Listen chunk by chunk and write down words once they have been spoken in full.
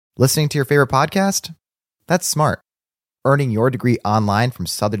Listening to your favorite podcast? That's smart. Earning your degree online from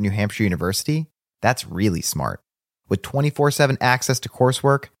Southern New Hampshire University? That's really smart. With 24/7 access to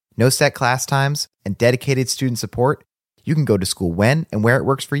coursework, no set class times, and dedicated student support, you can go to school when and where it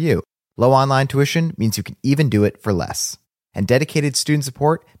works for you. Low online tuition means you can even do it for less. And dedicated student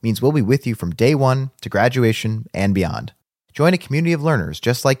support means we'll be with you from day one to graduation and beyond. Join a community of learners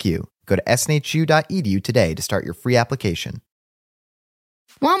just like you. Go to snhu.edu today to start your free application.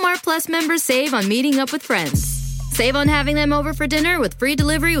 Walmart Plus members save on meeting up with friends. Save on having them over for dinner with free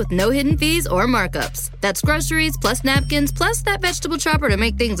delivery with no hidden fees or markups. That's groceries, plus napkins, plus that vegetable chopper to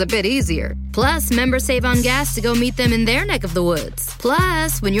make things a bit easier. Plus, members save on gas to go meet them in their neck of the woods.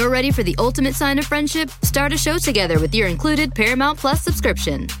 Plus, when you're ready for the ultimate sign of friendship, start a show together with your included Paramount Plus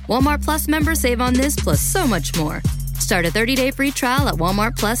subscription. Walmart Plus members save on this plus so much more. Start a 30-day free trial at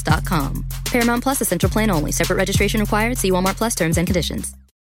walmartplus.com. Paramount Plus Essential Plan only. Separate registration required. See Walmart Plus terms and conditions.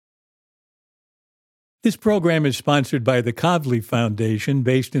 This program is sponsored by the Kavli Foundation,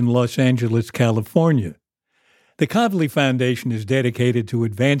 based in Los Angeles, California. The Kavli Foundation is dedicated to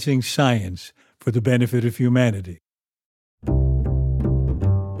advancing science for the benefit of humanity.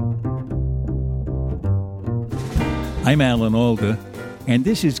 I'm Alan Alda, and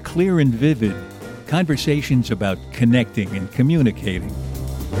this is Clear and Vivid, conversations about connecting and communicating.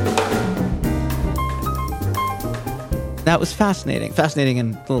 That was fascinating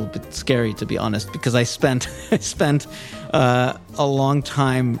and a little bit scary, to be honest, because I spent a long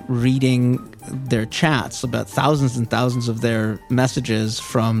time reading their chats, about thousands and thousands of their messages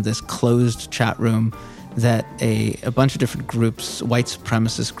from this closed chat room that a bunch of different groups, white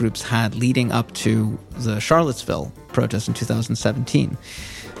supremacist groups, had leading up to the Charlottesville protest in 2017.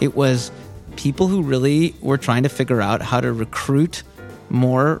 It was people who really were trying to figure out how to recruit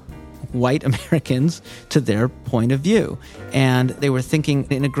more white Americans to their point of view. And they were thinking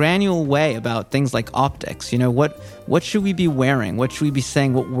in a granular way about things like optics. You know, what should we be wearing? What should we be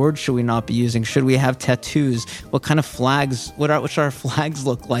saying? What words should we not be using? Should we have tattoos? What kind of flags? What should our flags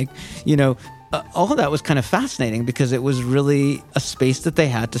look like? You know, all of that was kind of fascinating because it was really a space that they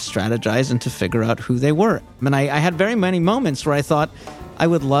had to strategize and to figure out who they were. And I had very many moments where I thought I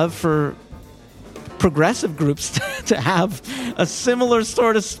would love for progressive groups to have a similar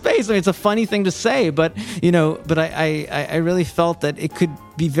sort of space. I mean, it's a funny thing to say, but I really felt that it could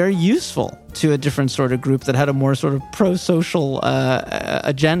be very useful to a different sort of group that had a more sort of pro-social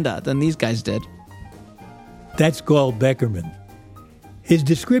agenda than these guys did. That's Gall Beckerman. His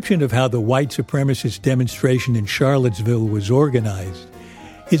description of how the white supremacist demonstration in Charlottesville was organized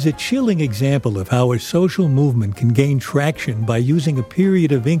is a chilling example of how a social movement can gain traction by using a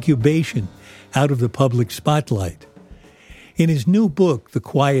period of incubation out of the public spotlight. In his new book, The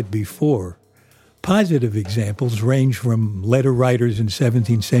Quiet Before, positive examples range from letter writers in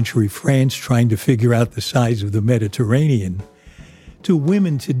 17th century France trying to figure out the size of the Mediterranean, to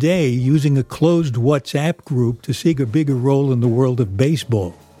women today using a closed WhatsApp group to seek a bigger role in the world of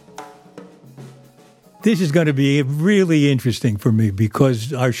baseball. This is going to be really interesting for me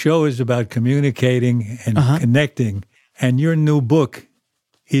because our show is about communicating and connecting, and your new book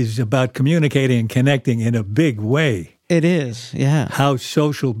is about communicating and connecting in a big way. It is, yeah. How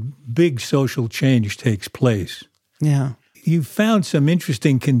big social change takes place. Yeah. You found some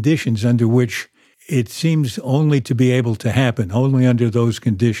interesting conditions under which it seems only to be able to happen, only under those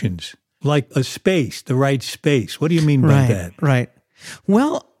conditions. Like a space, the right space. What do you mean by that? Right.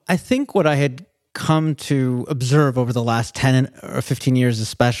 Well, I think what I had come to observe over the last 10 or 15 years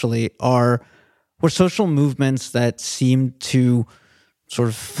especially were social movements that seemed to sort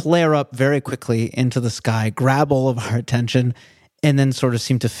of flare up very quickly into the sky, grab all of our attention, and then sort of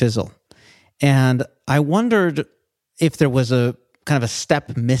seem to fizzle. And I wondered if there was a kind of a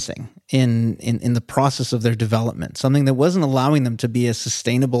step missing in the process of their development, something that wasn't allowing them to be as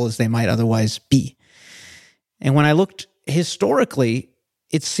sustainable as they might otherwise be. And when I looked historically,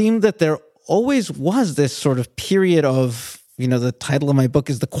 it seemed that there always was this sort of period of, you know, the title of my book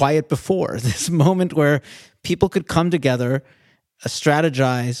is The Quiet Before, this moment where people could come together,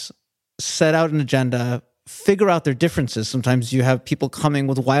 strategize, set out an agenda, figure out their differences. Sometimes you have people coming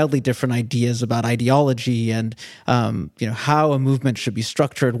with wildly different ideas about ideology and how a movement should be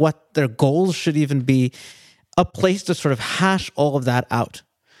structured, what their goals should even be, a place to sort of hash all of that out.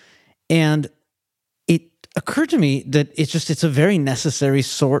 And it occurred to me that it's a very necessary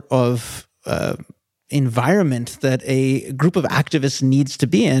sort of environment that a group of activists needs to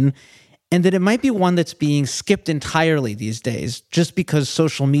be in, and that it might be one that's being skipped entirely these days just because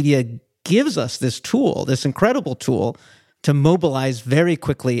social media gives us this tool, this incredible tool to mobilize very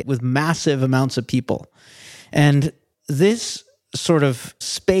quickly with massive amounts of people. And this sort of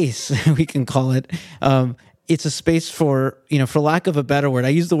space, we can call it, it's a space for lack of a better word, I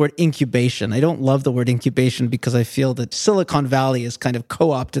use the word incubation. I don't love the word incubation because I feel that Silicon Valley has kind of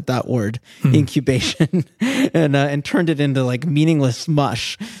co-opted that word, incubation, and turned it into like meaningless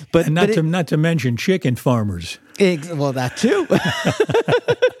mush. But not to mention chicken farmers. Well, that too.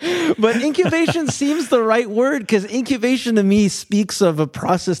 But incubation seems the right word because incubation to me speaks of a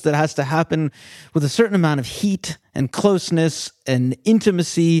process that has to happen with a certain amount of heat and closeness and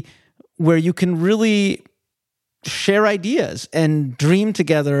intimacy where you can really share ideas and dream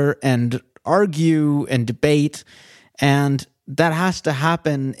together and argue and debate. And that has to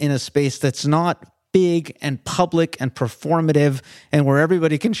happen in a space that's not big and public and performative and where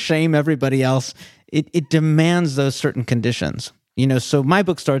everybody can shame everybody else. It demands those certain conditions. So my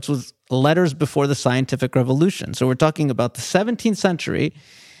book starts with letters before the scientific revolution. So we're talking about the 17th century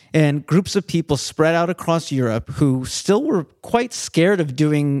and groups of people spread out across Europe who still were quite scared of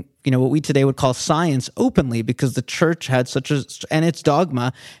doing, what we today would call science openly because the church had and its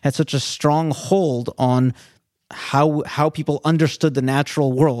dogma had such a strong hold on how people understood the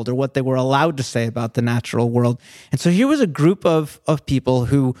natural world or what they were allowed to say about the natural world. And so here was a group of people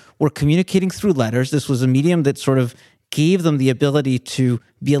who were communicating through letters. This was a medium that sort of gave them the ability to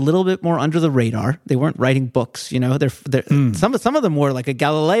be a little bit more under the radar. They weren't writing books, Some of them were like a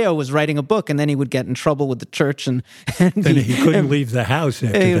Galileo was writing a book, and then he would get in trouble with the church, and then he couldn't leave the house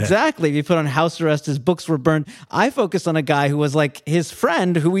after that. Exactly, if he put on house arrest, his books were burned. I focused on a guy who was like his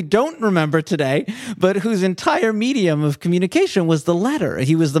friend, who we don't remember today, but whose entire medium of communication was the letter.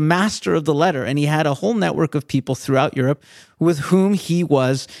 He was the master of the letter, and he had a whole network of people throughout Europe with whom he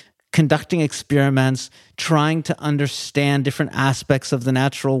was conducting experiments, trying to understand different aspects of the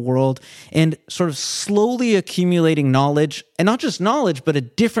natural world, and sort of slowly accumulating knowledge, and not just knowledge, but a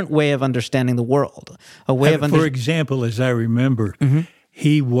different way of understanding the world. For example, as I remember,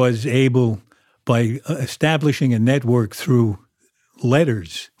 he was able, by establishing a network through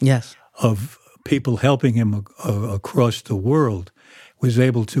letters of people helping him across the world, was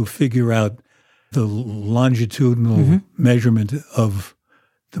able to figure out the longitudinal measurement of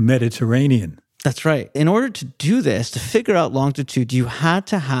the Mediterranean. That's right. In order to do this, to figure out longitude, you had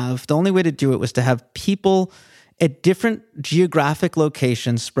to have, the only way to do it was to have people at different geographic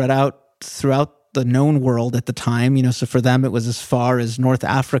locations spread out throughout the known world at the time. So for them, it was as far as North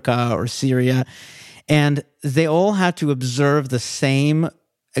Africa or Syria. And they all had to observe the same,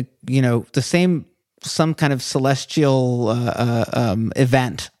 some kind of celestial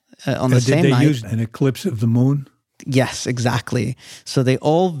event on the same night. Did they use an eclipse of the moon? Yes, exactly. So they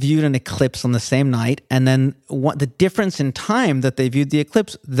all viewed an eclipse on the same night, and then the difference in time that they viewed the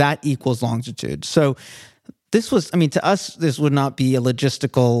eclipse, that equals longitude. So this was, to us, this would not be a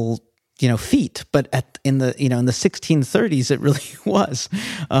logistical, feat, but in the 1630s, it really was.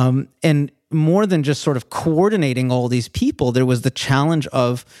 And more than just sort of coordinating all these people, there was the challenge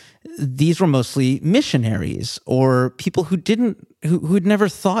of these were mostly missionaries or people who'd never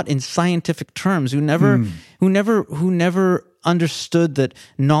thought in scientific terms, who never understood that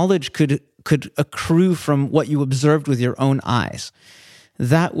knowledge could accrue from what you observed with your own eyes.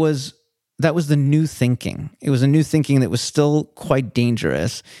 That was the new thinking. It was a new thinking that was still quite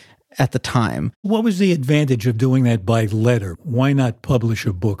dangerous at the time. What was the advantage of doing that by letter? Why not publish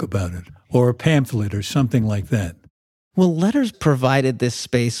a book about it or a pamphlet or something like that? Well, letters provided this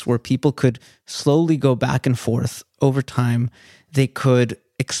space where people could slowly go back and forth over time. They could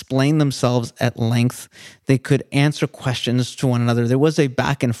explain themselves at length. They could answer questions to one another. There was a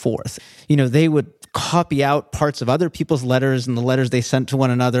back and forth. They would copy out parts of other people's letters and the letters they sent to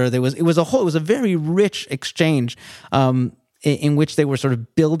one another. It was a very rich exchange in which they were sort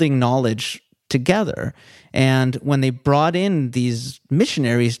of building knowledge together. And when they brought in these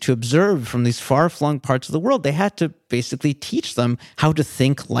missionaries to observe from these far-flung parts of the world, they had to basically teach them how to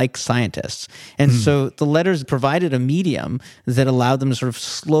think like scientists. And so the letters provided a medium that allowed them to sort of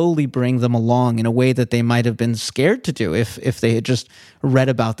slowly bring them along in a way that they might have been scared to do if they had just read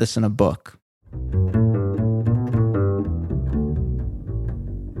about this in a book.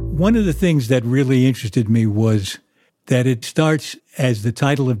 One of the things that really interested me was that it starts, as the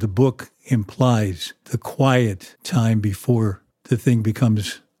title of the book implies, the quiet time before the thing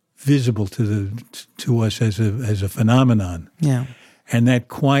becomes visible to us as a phenomenon. Yeah. And that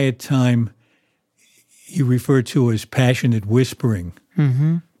quiet time you refer to as passionate whispering.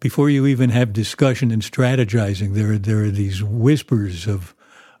 Mm-hmm. Before you even have discussion and strategizing, there are these whispers of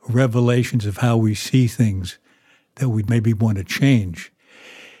revelations of how we see things that we maybe want to change.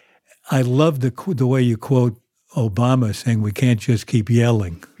 I love the way you quote Obama saying we can't just keep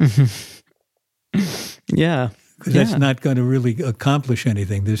yelling. Yeah. because that's not going to really accomplish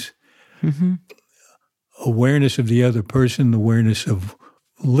anything. This awareness of the other person, awareness of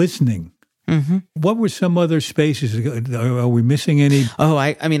listening. What were some other spaces? Are we missing any? Oh,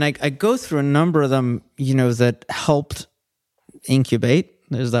 I mean, I go through a number of them, that helped incubate.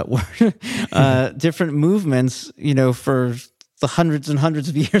 There's that word. Different movements, for the hundreds and hundreds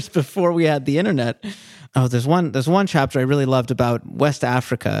of years before we had the internet. Oh, there's one chapter I really loved about West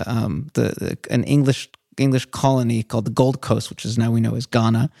Africa, an English colony called the Gold Coast, which is now we know as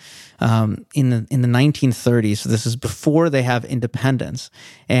Ghana, in the 1930s. So this is before they have independence,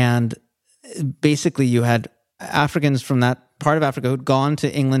 and basically you had Africans from that part of Africa who'd gone to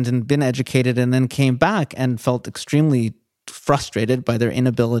England and been educated, and then came back and felt extremely frustrated by their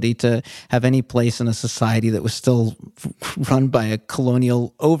inability to have any place in a society that was still run by a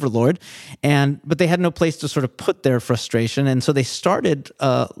colonial overlord, but they had no place to sort of put their frustration, and so they started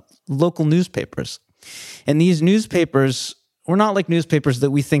local newspapers. And these newspapers were not like newspapers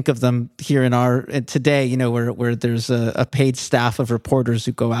that we think of them here today, where there's a paid staff of reporters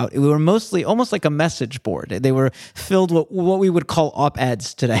who go out. It were mostly almost like a message board. They were filled with what we would call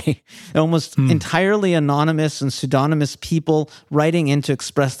op-eds today, almost entirely anonymous and pseudonymous people writing in to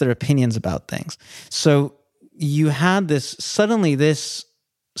express their opinions about things. So you had suddenly this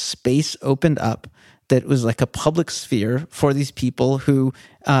space opened up that was like a public sphere for these people who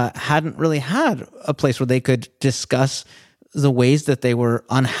hadn't really had a place where they could discuss the ways that they were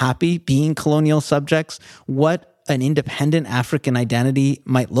unhappy being colonial subjects, what an independent African identity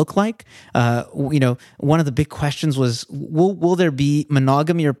might look like. One of the big questions was, will there be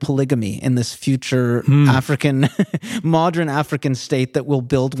monogamy or polygamy in this future African, modern African state that we'll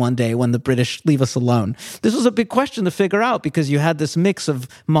build one day when the British leave us alone? This was a big question to figure out, because you had this mix of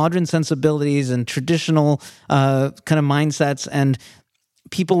modern sensibilities and traditional kind of mindsets, and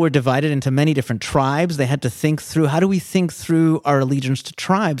people were divided into many different tribes. They had to think through, how do we think through our allegiance to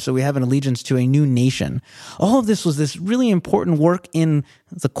tribes so we have an allegiance to a new nation? All of this was this really important work in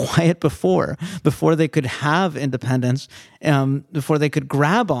the quiet before they could have independence, before they could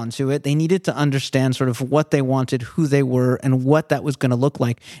grab onto it. They needed to understand sort of what they wanted, who they were, and what that was going to look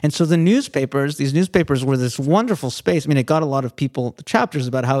like. And so these newspapers were this wonderful space. I mean, it got a lot of people, the chapters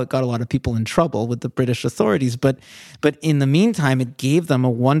about how it got a lot of people in trouble with the British authorities, but in the meantime, it gave them a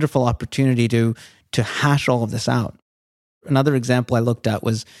wonderful opportunity to hash all of this out. Another example I looked at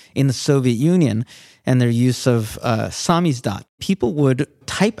was in the Soviet Union and their use of samizdat. People would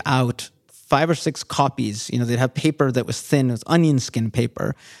type out 5 or 6 copies. They'd have paper that was thin, it was onion skin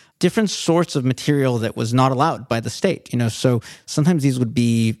paper, different sorts of material that was not allowed by the state. So sometimes these would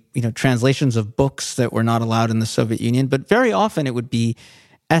be, translations of books that were not allowed in the Soviet Union, but very often it would be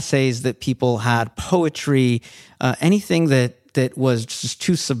essays that people had, poetry, anything that was just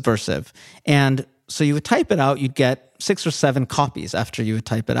too subversive. And so you would type it out, you'd get 6 or 7 copies after you would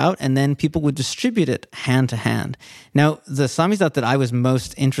type it out, and then people would distribute it hand to hand. Now, the samizdat that I was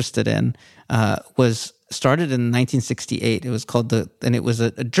most interested in was started in 1968. It was called it was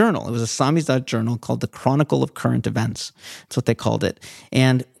a journal. It was a samizdat journal called the Chronicle of Current Events. That's what they called it.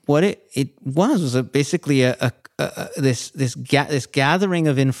 And what it was basically this gathering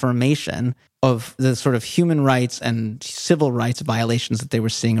of information of the sort of human rights and civil rights violations that they were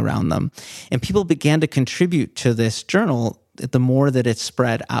seeing around them. And people began to contribute to this journal the more that it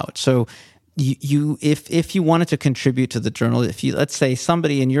spread out. So if you wanted to contribute to the journal, let's say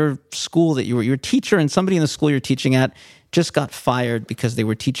somebody in your school that you were your teacher, and somebody in the school you're teaching at just got fired because they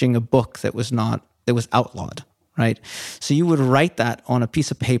were teaching a book that was outlawed, right? So you would write that on a piece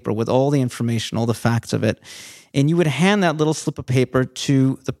of paper with all the information, all the facts of it, and you would hand that little slip of paper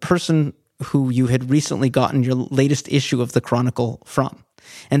to the person who you had recently gotten your latest issue of the Chronicle from.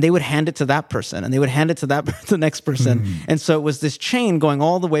 And they would hand it to that person, and they would hand it to the next person. And so it was this chain going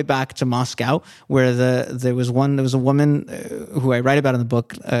all the way back to Moscow, where there was a woman who I write about in the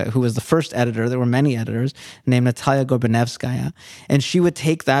book, who was the first editor. There were many editors, named Natalia Gorbanevskaya. And she would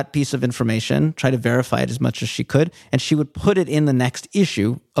take that piece of information, try to verify it as much as she could, and she would put it in the next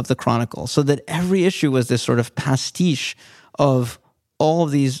issue of the Chronicle, so that every issue was this sort of pastiche of all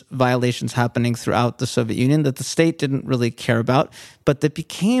of these violations happening throughout the Soviet Union that the state didn't really care about, but that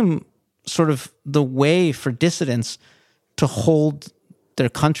became sort of the way for dissidents to hold their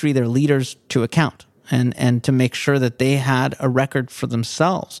country, their leaders to account, and to make sure that they had a record for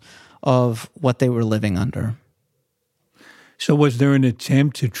themselves of what they were living under. So was there an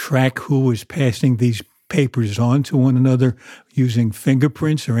attempt to track who was passing these papers on to one another using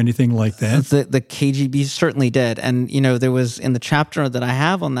fingerprints or anything like that? The KGB certainly did. And, there was, in the chapter that I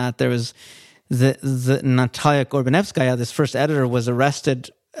have on that, there was the Natalia Gorbanevskaya, this first editor, was arrested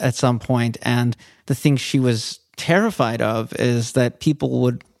at some point, and the thing she was terrified of is that people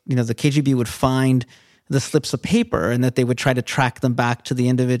would, the KGB would find the slips of paper and that they would try to track them back to the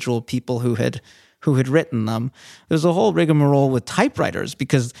individual people who had written them. There's a whole rigmarole with typewriters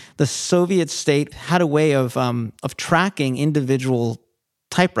because the Soviet state had a way of tracking individual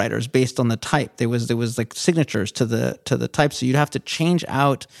typewriters based on the type. There was like signatures to the type, so you'd have to change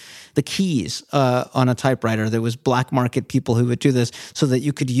out the keys on a typewriter. There was black market people who would do this so that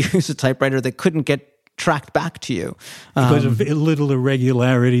you could use a typewriter that couldn't get tracked back to you because of little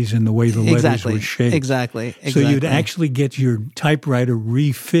irregularities in the way the letters were shaped. Exactly. So you'd actually get your typewriter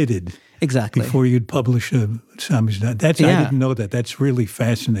refitted. Exactly. Before you'd publish a samizdat. I didn't know that. That's really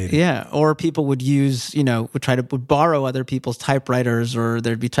fascinating. Yeah. Or people would use, would borrow other people's typewriters, or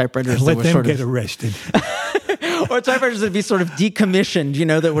there'd be typewriters and that let them get arrested. Or typewriters that would be sort of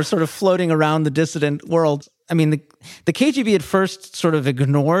decommissioned, that were sort of floating around the dissident world. I mean, the KGB at first sort of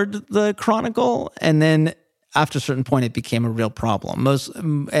ignored the Chronicle, and then after a certain point, it became a real problem.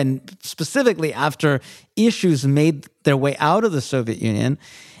 And specifically after issues made their way out of the Soviet Union.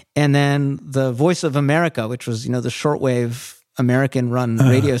 And then the Voice of America, which was, the shortwave American-run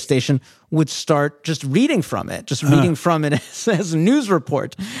radio station, would start just reading from it as a news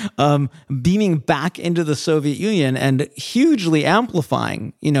report, beaming back into the Soviet Union and hugely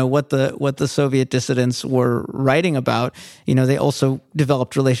amplifying, what the Soviet dissidents were writing about. They also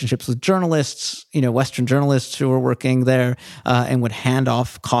developed relationships with journalists, Western journalists who were working there, and would hand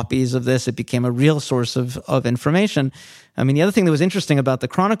off copies of this. It became a real source of information. I mean, the other thing that was interesting about the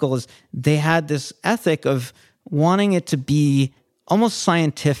Chronicle is they had this ethic of wanting it to be almost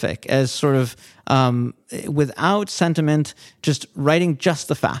scientific, as sort of without sentiment, just writing just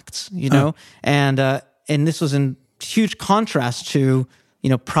the facts, and this was in huge contrast to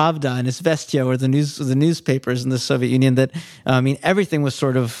Pravda and Izvestia, or the newspapers in the Soviet Union. That everything was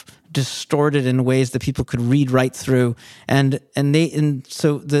sort of distorted in ways that people could read right through,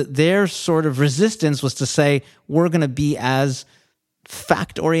 so their sort of resistance was to say, we're going to be as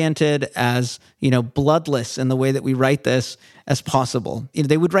fact-oriented, as bloodless in the way that we write this as possible.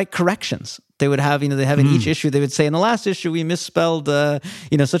 They would write corrections. They would have, in each issue, they would say, in the last issue, we misspelled,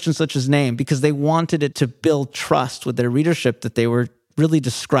 such and such's name, because they wanted it to build trust with their readership that they were really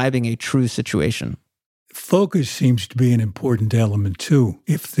describing a true situation. Focus seems to be an important element, too.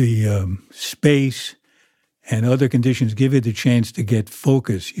 If the space and other conditions give you the chance to get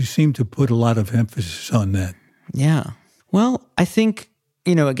focus, you seem to put a lot of emphasis on that. Yeah. Well, I think,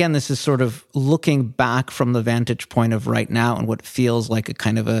 again, this is sort of looking back from the vantage point of right now and what feels like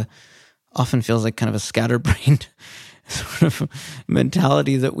often feels like kind of a scatterbrained sort of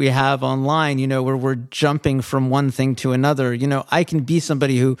mentality that we have online, where we're jumping from one thing to another. I can be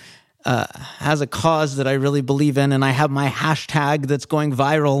somebody who has a cause that I really believe in, and I have my hashtag that's going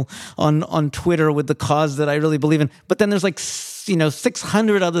viral on Twitter with the cause that I really believe in. But then there's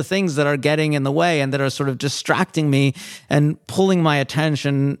 600 other things that are getting in the way and that are sort of distracting me and pulling my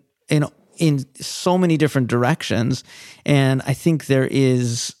attention in so many different directions. And I think there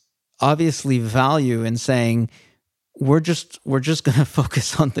is obviously value in saying, we're just going to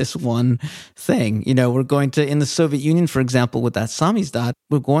focus on this one thing. We're going to, in the Soviet Union, for example, with that samizdat,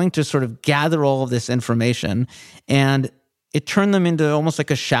 we're going to sort of gather all of this information, and it turned them into almost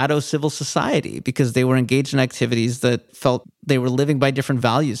like a shadow civil society, because they were engaged in activities that felt they were living by a different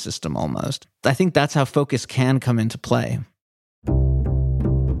value system almost. I think that's how focus can come into play.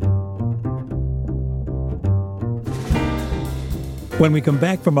 When we come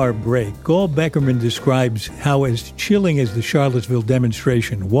back from our break, Gall Beckerman describes how, as chilling as the Charlottesville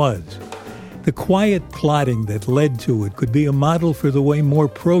demonstration was, the quiet plotting that led to it could be a model for the way more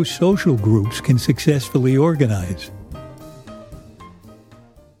pro-social groups can successfully organize.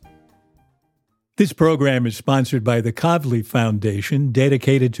 This program is sponsored by the Kavli Foundation,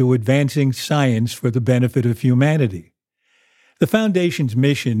 dedicated to advancing science for the benefit of humanity. The Foundation's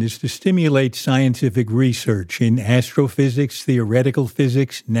mission is to stimulate scientific research in astrophysics, theoretical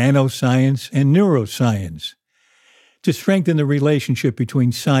physics, nanoscience, and neuroscience, to strengthen the relationship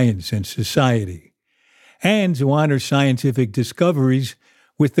between science and society, and to honor scientific discoveries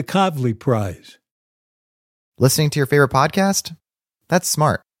with the Kavli Prize. Listening to your favorite podcast? That's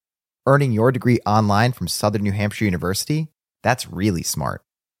smart. Earning your degree online from Southern New Hampshire University? That's really smart.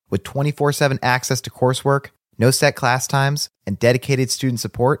 With 24/7 access to coursework, no set class times, and dedicated student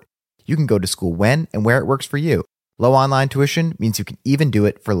support, you can go to school when and where it works for you. Low online tuition means you can even do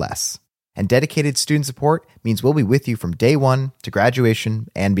it for less. And dedicated student support means we'll be with you from day one to graduation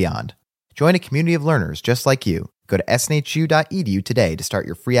and beyond. Join a community of learners just like you. Go to snhu.edu today to start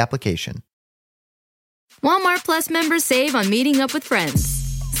your free application. Walmart Plus members save on meeting up with friends.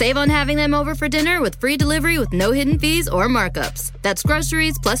 Save on having them over for dinner with free delivery with no hidden fees or markups. That's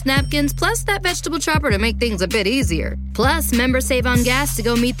groceries plus napkins plus that vegetable chopper to make things a bit easier. Plus, members save on gas to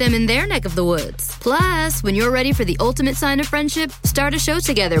go meet them in their neck of the woods. Plus, when you're ready for the ultimate sign of friendship, start a show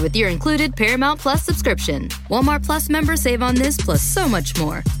together with your included Paramount Plus subscription. Walmart Plus members save on this plus so much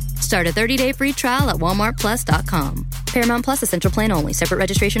more. Start a 30-day free trial at walmartplus.com. Paramount Plus Essential Plan only. Separate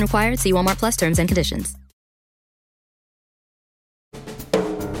registration required. See Walmart Plus terms and conditions.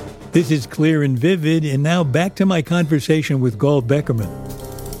 This is Clear and Vivid, and now back to my conversation with Galt Beckerman.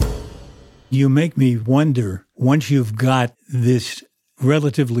 You make me wonder, once you've got this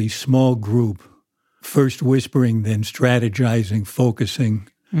relatively small group, first whispering, then strategizing, focusing,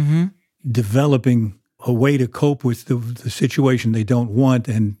 developing a way to cope with the situation they don't want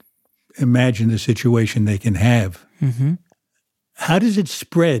and imagine the situation they can have. How does it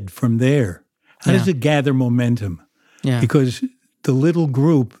spread from there? How does it gather momentum? Because the little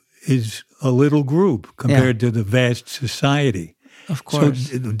group is a little group compared to the vast society. Of course.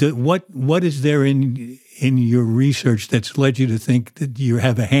 So what is there in your research that's led you to think that you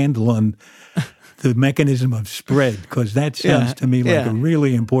have a handle on the mechanism of spread? Because that sounds to me like a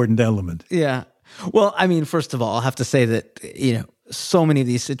really important element. Yeah. Well, I mean, first of all, I'll have to say that, so many of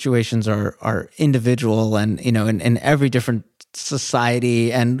these situations are individual and, in every different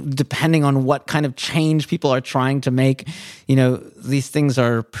society, and depending on what kind of change people are trying to make, these things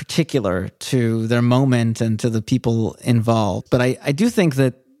are particular to their moment and to the people involved. But I do think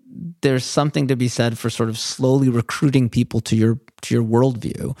that there's something to be said for sort of slowly recruiting people to your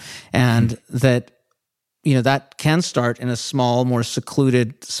worldview, and that that can start in a small, more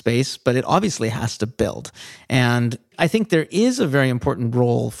secluded space, but it obviously has to build. And I think there is a very important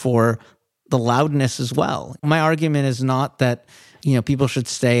role for the loudness as well. My argument is not that, people should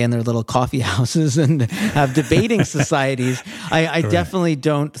stay in their little coffee houses and have debating societies. I definitely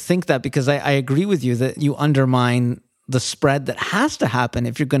don't think that, because I agree with you that you undermine the spread that has to happen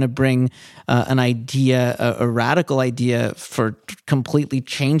if you're going to bring an idea, a radical idea for completely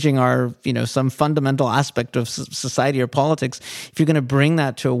changing our, some fundamental aspect of society or politics. If you're going to bring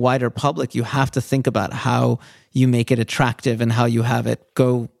that to a wider public, you have to think about how you make it attractive and how you have it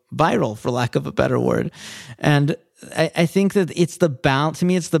go viral, for lack of a better word. And I think that it's the balance. To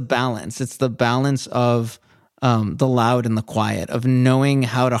me, it's the balance. It's the balance of the loud and the quiet, of knowing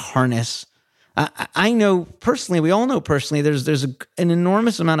how to harness. I know personally, we all know personally, there's an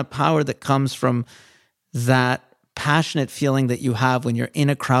enormous amount of power that comes from that passionate feeling that you have when you're in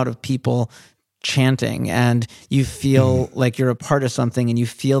a crowd of people chanting and you feel like you're a part of something, and you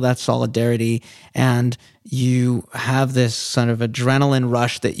feel that solidarity, and you have this sort of adrenaline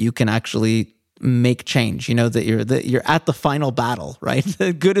rush that you can actually make change, that you're at the final battle, right?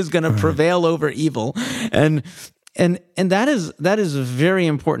 The good is going to prevail over evil. And that is a very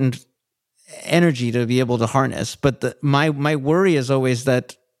important energy to be able to harness. But my worry is always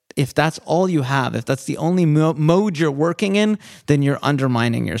that if that's all you have, if that's the only mode you're working in, then you're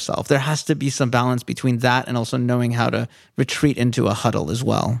undermining yourself. There has to be some balance between that and also knowing how to retreat into a huddle as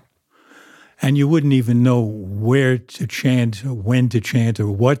well. And you wouldn't even know where to chant, or when to chant, or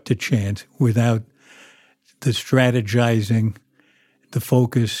what to chant without the strategizing, the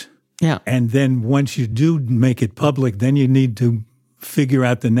focus. Yeah. And then once you do make it public, then you need to figure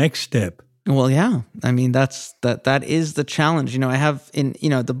out the next step. Well, yeah. I mean, that is the challenge. I have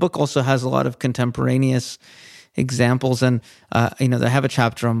the book also has a lot of contemporaneous examples, and I have a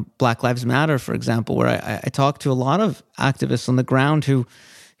chapter on Black Lives Matter, for example, where I talk to a lot of activists on the ground who,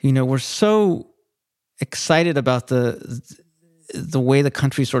 were so excited about the way the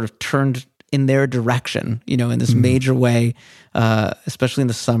country sort of turned in their direction, in this major way, especially in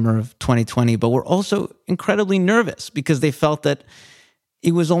the summer of 2020. But we're also incredibly nervous because they felt that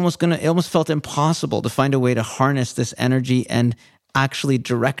it almost felt impossible to find a way to harness this energy and actually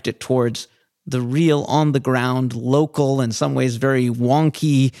direct it towards the real, on the ground, local, in some ways very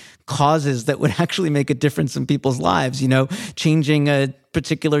wonky causes that would actually make a difference in people's lives, changing a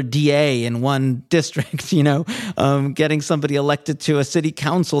particular DA in one district, getting somebody elected to a city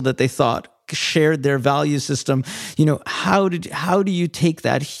council that they thought shared their value system. How do you take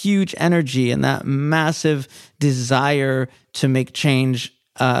that huge energy and that massive desire to make change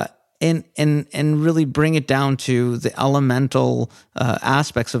and really bring it down to the elemental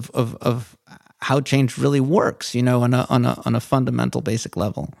aspects of how change really works, on a fundamental, basic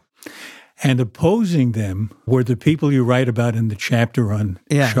level. And opposing them were the people you write about in the chapter on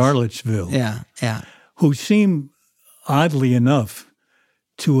Charlottesville. Yeah. Who seem, oddly enough,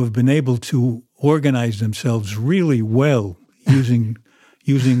 to have been able to organize themselves really well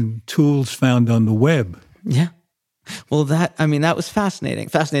using tools found on the web. Yeah. Well, that was fascinating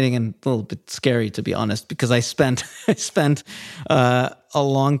and a little bit scary, to be honest, because I spent a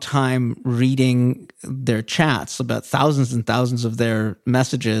long time reading their chats, about thousands and thousands of their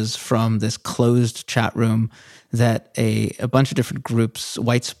messages from this closed chat room that a bunch of different groups,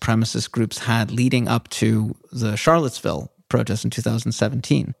 white supremacist groups, had leading up to the Charlottesville protest in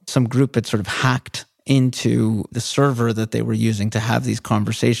 2017. Some group had sort of hacked into the server that they were using to have these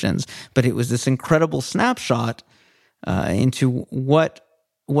conversations, but it was this incredible snapshot into what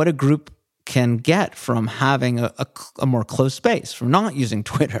a group can get from having a more closed space, from not using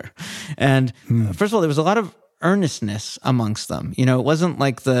Twitter. And first of all, there was a lot of earnestness amongst them. You know, it wasn't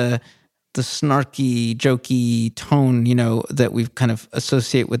like the snarky, jokey tone, you know, that we've kind of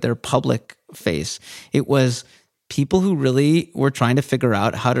associate with their public face. It was people who really were trying to figure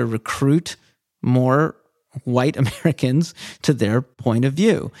out how to recruit more white Americans to their point of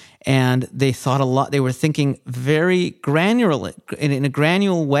view. And they thought a lot, they were thinking very granular, in a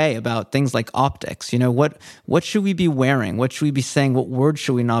granular way about things like optics. You know, what should we be wearing? What should we be saying? What words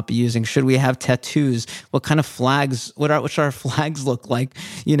should we not be using? Should we have tattoos? What kind of flags, what should our flags look like?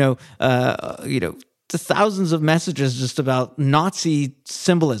 The thousands of messages just about Nazi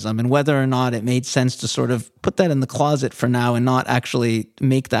symbolism and whether or not it made sense to sort of put that in the closet for now and not actually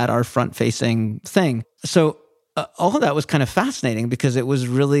make that our front-facing thing. So all of that was kind of fascinating because it was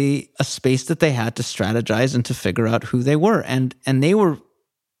really a space that they had to strategize and to figure out who they were. And they were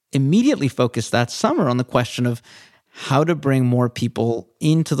immediately focused that summer on the question of how to bring more people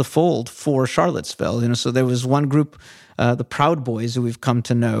into the fold for Charlottesville. You know, so there was one group, the Proud Boys, who we've come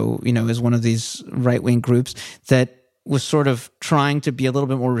to know, you know, as one of these right-wing groups that was sort of trying to be a little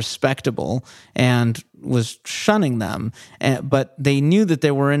bit more respectable and was shunning them. But they knew that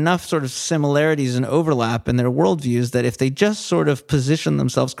there were enough sort of similarities and overlap in their worldviews that if they just sort of positioned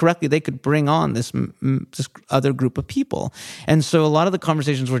themselves correctly, they could bring on this other group of people. And so a lot of the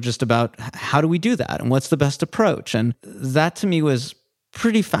conversations were just about how do we do that and what's the best approach? And that to me was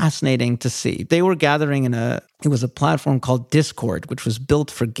pretty fascinating to see. They were gathering it was a platform called Discord, which was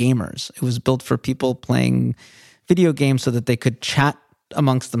built for gamers. It was built for people playing video games so that they could chat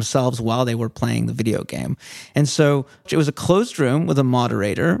amongst themselves while they were playing the video game. And so it was a closed room with a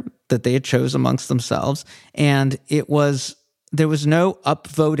moderator that they had chose amongst themselves. And there was no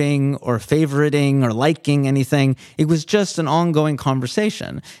upvoting or favoriting or liking anything. It was just an ongoing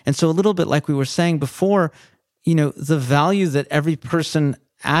conversation. And so a little bit like we were saying before, you know, the value that every person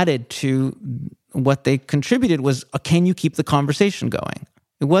added to what they contributed was, can you keep the conversation going?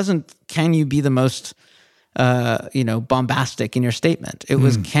 It wasn't, can you be the most bombastic in your statement. It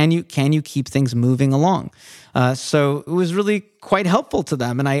was, can you keep things moving along? So it was really quite helpful to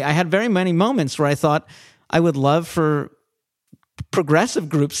them. And I had very many moments where I thought I would love for progressive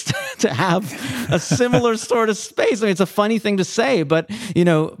groups to have a similar sort of space. I mean, it's a funny thing to say, but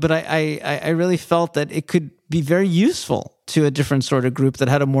I really felt that it could be very useful to a different sort of group that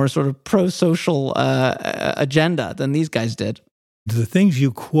had a more sort of pro-social agenda than these guys did. The things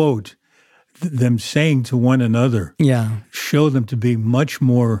you quote them saying to one another show them to be much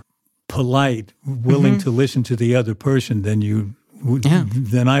more polite, willing to listen to the other person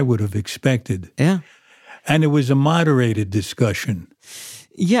than I would have expected. Yeah. And it was a moderated discussion.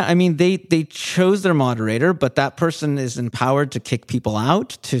 Yeah, I mean, they chose their moderator, but that person is empowered to kick people out,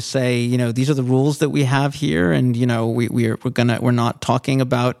 to say, you know, these are the rules that we have here, and you know, we're not talking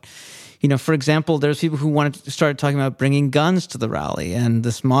about. You know, for example, there's people who started talking about bringing guns to the rally, and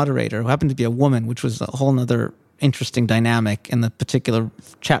this moderator, who happened to be a woman, which was a whole other interesting dynamic in the particular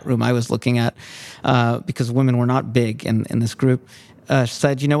chat room I was looking at, because women were not big in this group,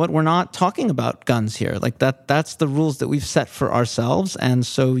 said, you know what, we're not talking about guns here. Like that's the rules that we've set for ourselves, and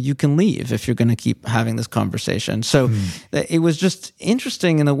so you can leave if you're going to keep having this conversation. So it was just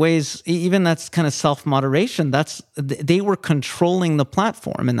interesting in the ways, even that's kind of self-moderation, they were controlling the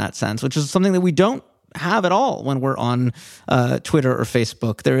platform in that sense, which is something that we don't have at all when we're on Twitter or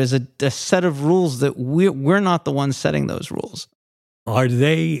Facebook. There is a set of rules that we're not the ones setting those rules. Are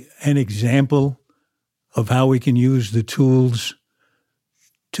they an example of how we can use the tools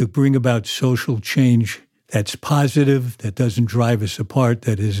to bring about social change that's positive, that doesn't drive us apart,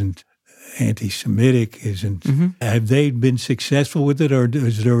 that isn't anti-Semitic, isn't... Have they been successful with it, or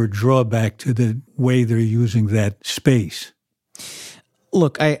is there a drawback to the way they're using that space?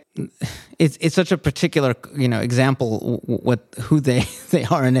 Look, it's such a particular, example who they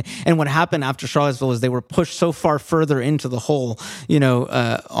are, and what happened after Charlottesville is they were pushed so far further into the hole,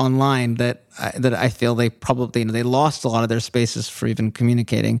 online that I feel they probably they lost a lot of their spaces for even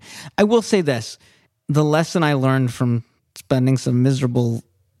communicating. I will say this: the lesson I learned from spending some miserable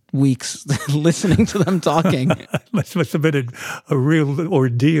weeks listening to them talking. must have been a real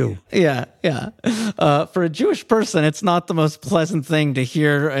ordeal. Yeah. For a Jewish person, it's not the most pleasant thing to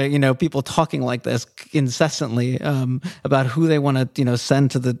hear, people talking like this incessantly about who they want to,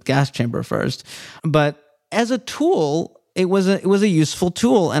 send to the gas chamber first. But as a tool, it was a useful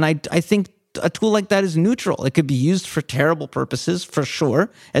tool, and I think a tool like that is neutral. It could be used for terrible purposes, for sure,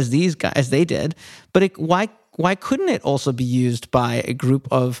 as they did. But why couldn't it also be used by a group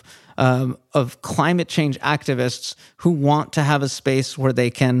of climate change activists who want to have a space where they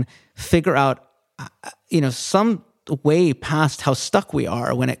can figure out, some way past how stuck we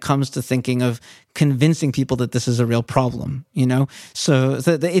are when it comes to thinking of convincing people that this is a real problem, So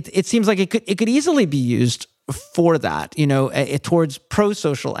it seems like it could easily be used for that, towards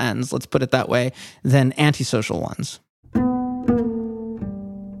pro-social ends, let's put it that way, than antisocial ones.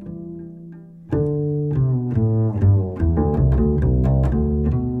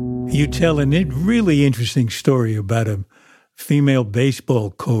 You tell a really interesting story about a female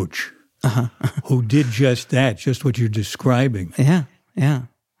baseball coach who did just that, just what you're describing. Yeah.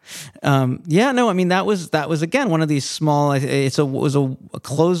 That was again one of these small. It was a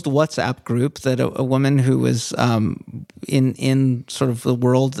closed WhatsApp group that a woman who was in sort of the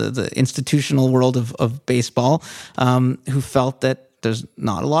world, the institutional world of baseball, who felt that there's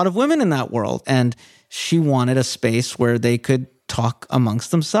not a lot of women in that world, and she wanted a space where they could talk amongst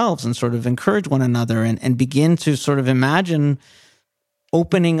themselves and sort of encourage one another and begin to sort of imagine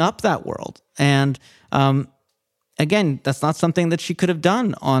opening up that world. And again, that's not something that she could have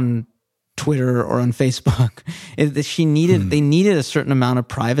done on Twitter or on Facebook. They needed a certain amount of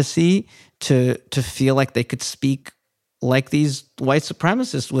privacy to feel like they could speak like these white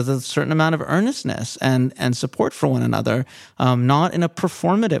supremacists with a certain amount of earnestness and support for one another, not in a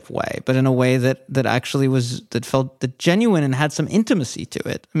performative way, but in a way that actually felt genuine and had some intimacy to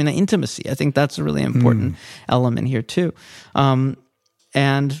it. I mean, intimacy. I think that's a really important element here too. There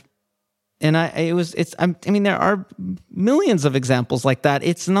are millions of examples like that.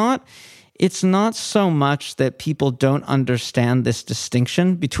 It's not so much that people don't understand this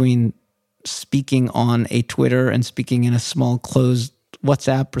distinction between speaking on a Twitter and speaking in a small closed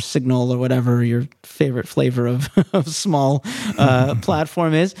WhatsApp or Signal or whatever your favorite flavor of small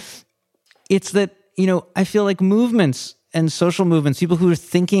platform is. It's that, I feel like movements and social movements, people who are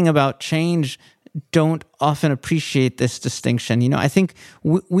thinking about change, don't often appreciate this distinction. I think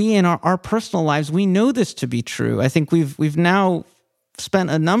we in our personal lives, we know this to be true. I think we've now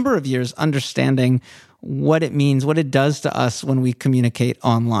spent a number of years understanding what it means, what it does to us when we communicate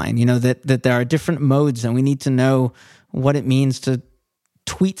online. That there are different modes, and we need to know what it means to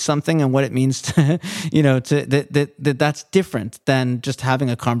tweet something and what it means to, that's different than just having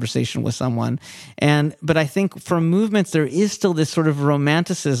a conversation with someone. But I think for movements, there is still this sort of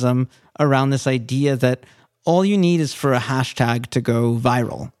romanticism around this idea that all you need is for a hashtag to go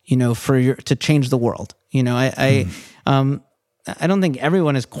viral, to change the world. I don't think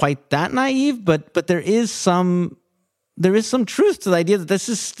everyone is quite that naive, but there is some truth to the idea that this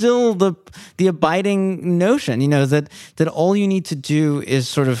is still the abiding notion, that all you need to do is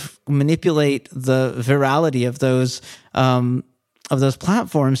sort of manipulate the virality of those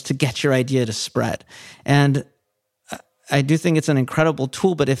platforms to get your idea to spread. And I do think it's an incredible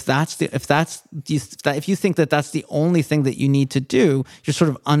tool, but if you think that that's the only thing that you need to do, you're sort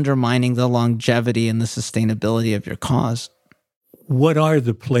of undermining the longevity and the sustainability of your cause. What are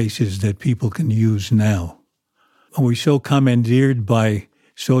the places that people can use now? Are we so commandeered by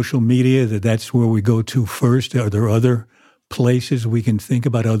social media that that's where we go to first? Are there other places we can think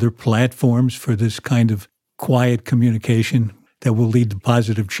about, other platforms for this kind of quiet communication that will lead to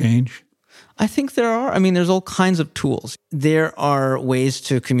positive change? I think there are. There's all kinds of tools. There are ways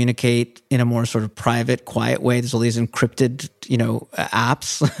to communicate in a more sort of private, quiet way. There's all these encrypted,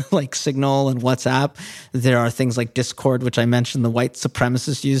 apps like Signal and WhatsApp. There are things like Discord, which I mentioned the white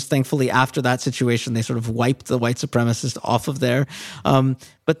supremacists used. Thankfully, after that situation, they sort of wiped the white supremacists off of there.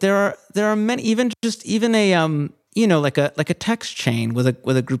 But there are many, even like a text chain with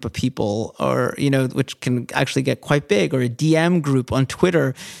a group of people, or which can actually get quite big, or a DM group on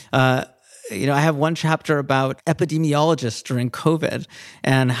Twitter. I have one chapter about epidemiologists during COVID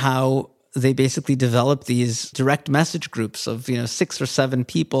and how they basically developed these direct message groups of 6 or 7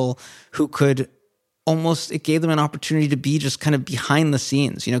 people who could it gave them an opportunity to be just kind of behind the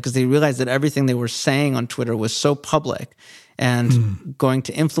scenes, because they realized that everything they were saying on Twitter was so public and going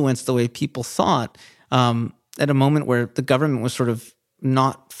to influence the way people thought, at a moment where the government was sort of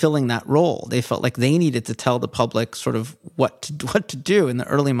not filling that role. They felt like they needed to tell the public sort of what to do in the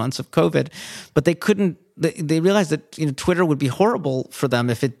early months of COVID, but they couldn't. They realized that Twitter would be horrible for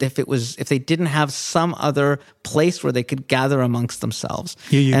them if they didn't have some other place where they could gather amongst themselves.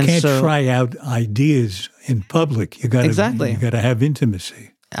 Yeah, you can't try out ideas in public. You got to have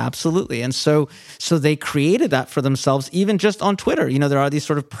intimacy. Absolutely. And so they created that for themselves, even just on Twitter. There are these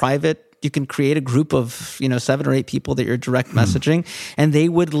sort of private, you can create a group of, 7 or 8 people that you're direct messaging, and they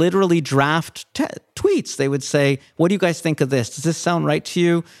would literally draft tweets. They would say, what do you guys think of this? Does this sound right to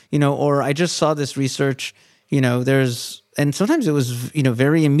you? Or I just saw this research, and sometimes it was,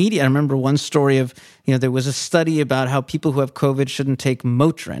 very immediate. I remember one story of, there was a study about how people who have COVID shouldn't take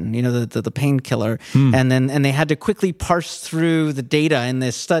Motrin, the painkiller. And they had to quickly parse through the data in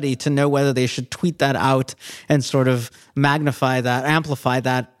this study to know whether they should tweet that out and sort of amplify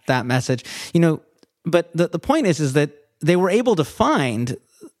that message. But the point is that they were able to find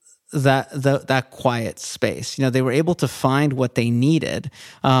that quiet space. They were able to find what they needed.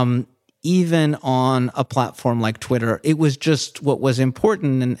 Even on a platform like Twitter, it was just what was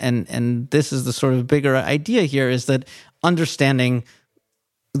important. And this is the sort of bigger idea here, is that understanding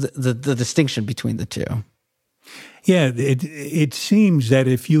the distinction between the two. Yeah, it seems that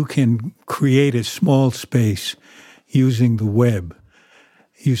if you can create a small space using the web,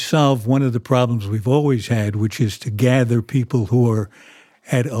 you solve one of the problems we've always had, which is to gather people who are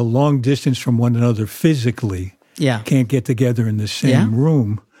at a long distance from one another physically, can't get together in the same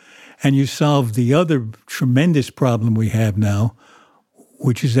room. And you solve the other tremendous problem we have now,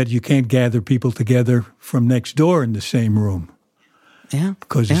 which is that you can't gather people together from next door in the same room. Yeah.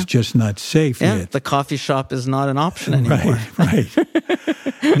 Because it's just not safe yet. The coffee shop is not an option anymore. Right.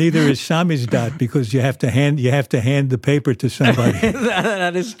 Neither is samizdat, because you have to hand the paper to somebody.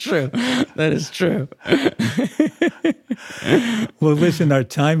 That is true. That is true. Well, listen, our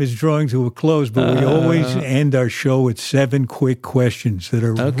time is drawing to a close, but we always end our show with 7 quick questions that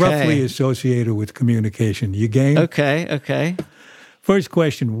are roughly associated with communication. You game? Okay. First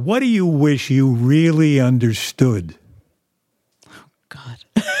question, what do you wish you really understood? God.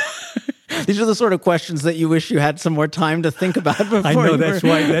 These are the sort of questions that you wish you had some more time to think about before. I know, that's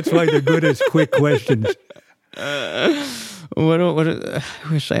why they're good as quick questions. What I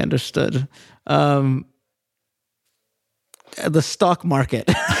wish I understood. The stock market.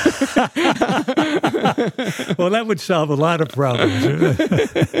 Well, that would solve a lot of problems.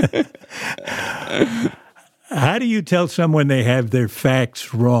 How do you tell someone they have their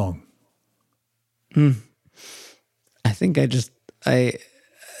facts wrong? I think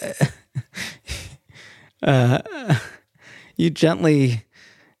you gently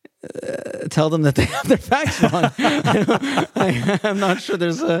tell them that they have their facts wrong. I'm not sure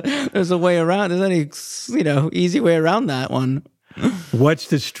there's a way around. There's any easy way around that one. What's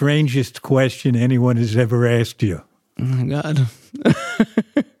the strangest question anyone has ever asked you? Oh my God.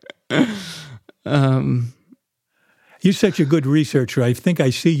 You're such a good researcher. I think I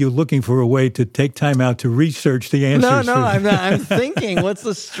see you looking for a way to take time out to research the answers. No, I'm thinking, what's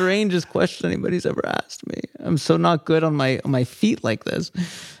the strangest question anybody's ever asked me? I'm so not good on my feet like this.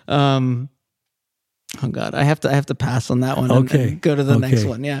 Oh God, I have to pass on that one. And go to the next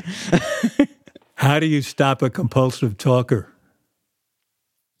one. Yeah. How do you stop a compulsive talker?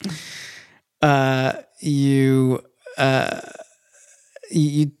 You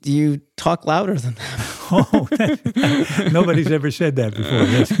talk louder than them. Nobody's ever said that before.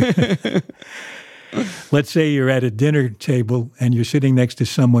 Let's say you're at a dinner table and you're sitting next to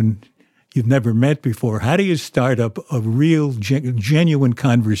someone you've never met before. How do you start up a real, genuine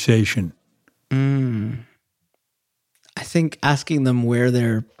conversation? I think asking them where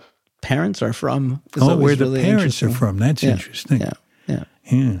their parents are from. Where the really parents are from. That's interesting. Yeah.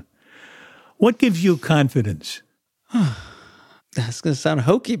 What gives you confidence? That's going to sound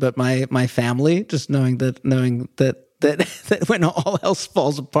hokey, but my family, just knowing that when all else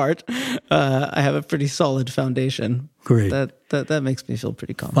falls apart, I have a pretty solid foundation. Great. That makes me feel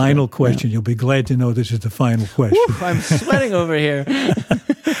pretty confident. Final question. Yeah. You'll be glad to know this is the final question. Woo, I'm sweating over here.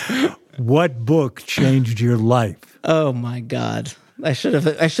 What book changed your life? Oh my God. I should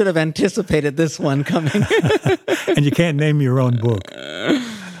have anticipated this one coming. And you can't name your own book.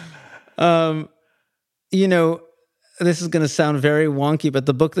 This is going to sound very wonky, but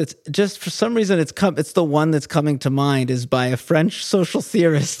the book that's just for some reason it's the one that's coming to mind is by a French social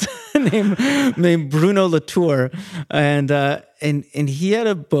theorist named Bruno Latour, and he had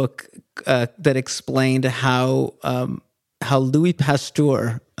a book that explained how Louis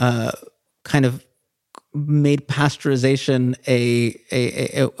Pasteur kind of made pasteurization a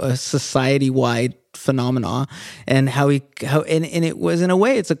society-wide phenomena, and how it was, in a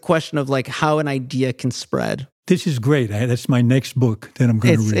way, it's a question of like how an idea can spread. This is great. That's my next book that I'm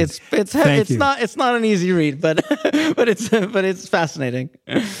going to read. It's not an easy read, but it's fascinating.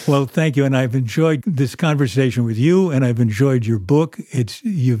 Well, thank you, and I've enjoyed this conversation with you, and I've enjoyed your book.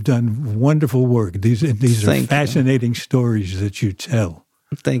 You've done wonderful work. These are fascinating stories that you tell.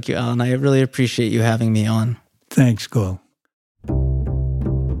 Thank you, Alan. I really appreciate you having me on. Thanks, Gul.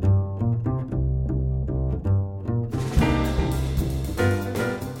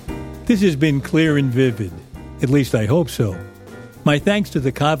 This has been Clear and Vivid. At least I hope so. My thanks to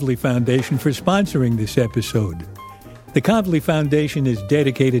the Kavli Foundation for sponsoring this episode. The Kavli Foundation is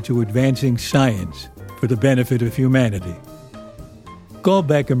dedicated to advancing science for the benefit of humanity. Gul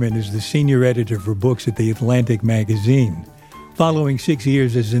Beckerman is the senior editor for books at The Atlantic magazine, following 6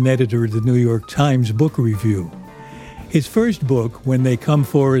 years as an editor of the New York Times Book Review. His first book, When They Come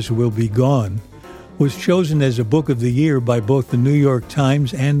For Us We'll Be Gone, was chosen as a book of the year by both the New York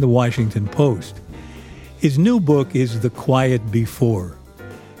Times and the Washington Post. His new book is The Quiet Before.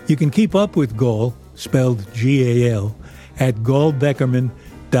 You can keep up with Gul, spelled G-A-L, at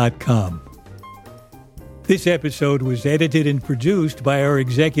gulbeckerman.com. This episode was edited and produced by our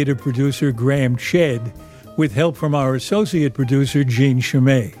executive producer, Graham Chedd, with help from our associate producer, Jean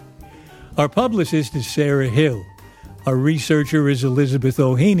Chimay. Our publicist is Sarah Hill. Our researcher is Elizabeth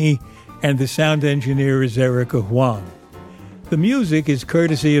O'Haney, and the sound engineer is Erica Huang. The music is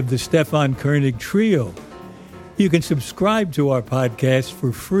courtesy of the Stefan Koenig Trio. You can subscribe to our podcast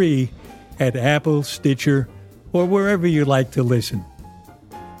for free at Apple, Stitcher, or wherever you like to listen.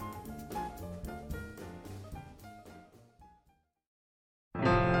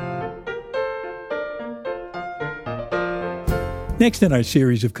 Next in our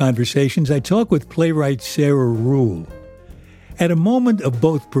series of conversations, I talk with playwright Sarah Ruhl. At a moment of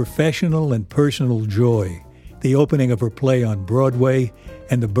both professional and personal joy, the opening of her play on Broadway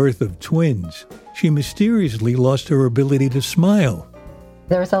and the birth of twins, she mysteriously lost her ability to smile.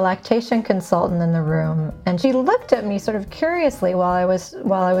 There was a lactation consultant in the room, and she looked at me sort of curiously while I was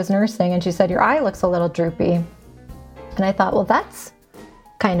nursing, and she said, "Your eye looks a little droopy." And I thought, well, that's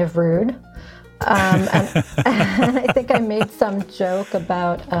kind of rude. And I think I made some joke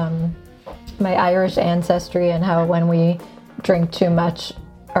about my Irish ancestry and how when we drink too much,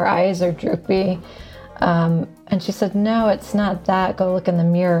 our eyes are droopy. And she said, "No, it's not that. Go look in the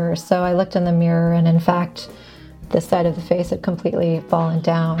mirror." So I looked in the mirror, and in fact, this side of the face had completely fallen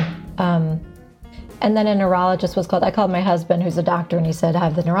down. And then a neurologist I called my husband, who's a doctor, and he said,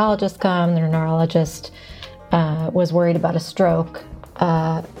 "Have the neurologist come." The neurologist was worried about a stroke,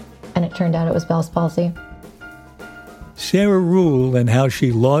 and it turned out it was Bell's palsy. Sarah Ruhl and how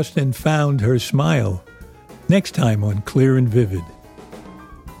she lost and found her smile. Next time on Clear and Vivid.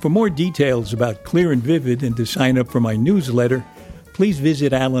 For more details about Clear and Vivid and to sign up for my newsletter, please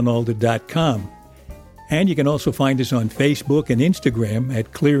visit alanalda.com. And you can also find us on Facebook and Instagram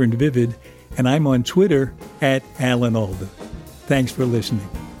at Clear and Vivid, and I'm on Twitter at Alan Alda. Thanks for listening.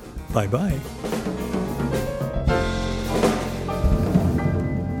 Bye-bye.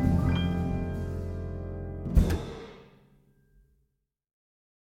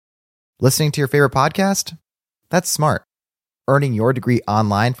 Listening to your favorite podcast? That's smart. Earning your degree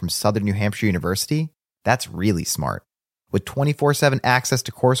online from Southern New Hampshire University? That's really smart. With 24/7 access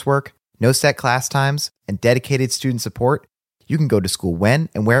to coursework, no set class times, and dedicated student support, you can go to school when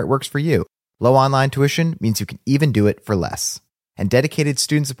and where it works for you. Low online tuition means you can even do it for less. And dedicated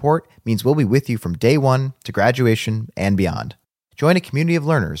student support means we'll be with you from day one to graduation and beyond. Join a community of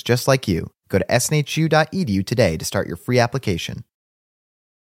learners just like you. Go to snhu.edu today to start your free application.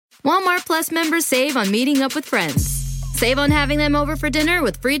 Walmart Plus members save on meeting up with friends. Save on having them over for dinner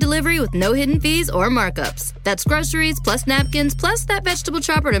with free delivery with no hidden fees or markups. That's groceries plus napkins plus that vegetable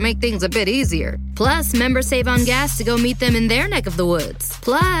chopper to make things a bit easier. Plus, members save on gas to go meet them in their neck of the woods.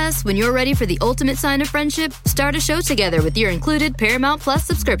 Plus, when you're ready for the ultimate sign of friendship, start a show together with your included Paramount Plus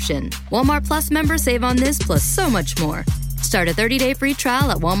subscription. Walmart Plus members save on this plus so much more. Start a 30-day free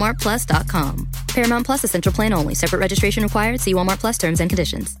trial at walmartplus.com. Paramount Plus Essential Plan only. Separate registration required. See Walmart Plus terms and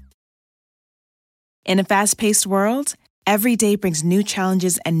conditions. In a fast-paced world, every day brings new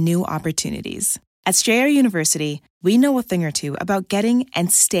challenges and new opportunities. At Strayer University, we know a thing or two about getting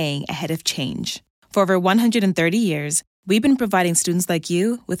and staying ahead of change. For over 130 years, we've been providing students like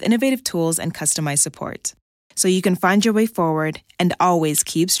you with innovative tools and customized support, so you can find your way forward and always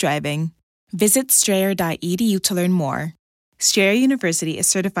keep striving. Visit strayer.edu to learn more. Strayer University is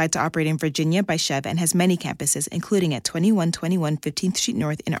certified to operate in Virginia by Chev and has many campuses, including at 2121 15th Street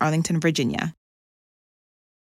North in Arlington, Virginia.